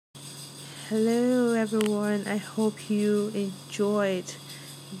Hello, everyone. I hope you enjoyed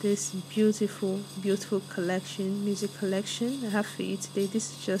this beautiful, beautiful music collection I have for you today.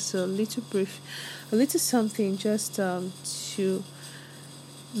 This is just a little brief, a little something just to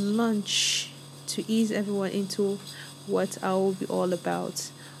launch, to ease everyone into what I will be all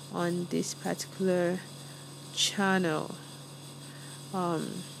about on this particular channel.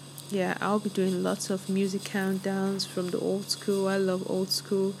 Um, yeah, I'll be doing lots of music countdowns from the old school. I love old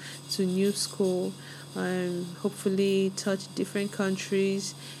school to new school. Hopefully touch different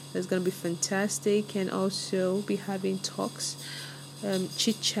countries. That's gonna be fantastic, and also be having talks,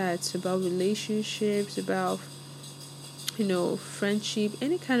 chit chats about relationships, about friendship,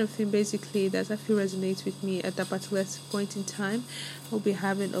 any kind of thing basically that I feel resonates with me at that particular point in time. We'll be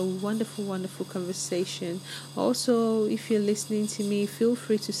having a wonderful, wonderful conversation. Also, if you're listening to me, feel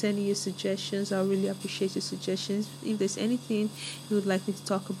free to send me your suggestions. I really appreciate your suggestions. If there's anything you would like me to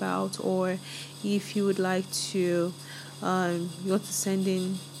talk about, or if you would like to, you want to send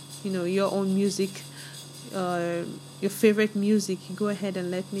in, your own music, uh, your favorite music, you go ahead and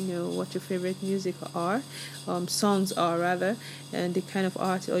let me know what your favorite music are, songs are rather, and the kind of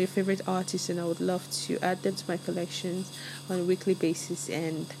art or your favorite artists, and I would love to add them to my collections on a weekly basis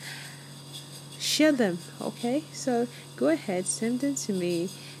and share them. Okay, so go ahead, send them to me,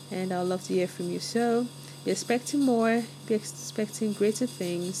 and I'd love to hear from you. So be expecting more, be expecting greater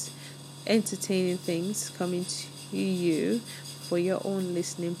things, entertaining things coming to you for your own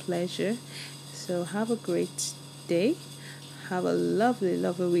listening pleasure. So have a great day. Have a lovely,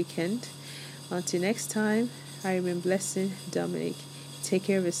 lovely weekend. Until next time, I remain blessing Dominic. Take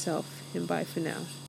care of yourself and bye for now.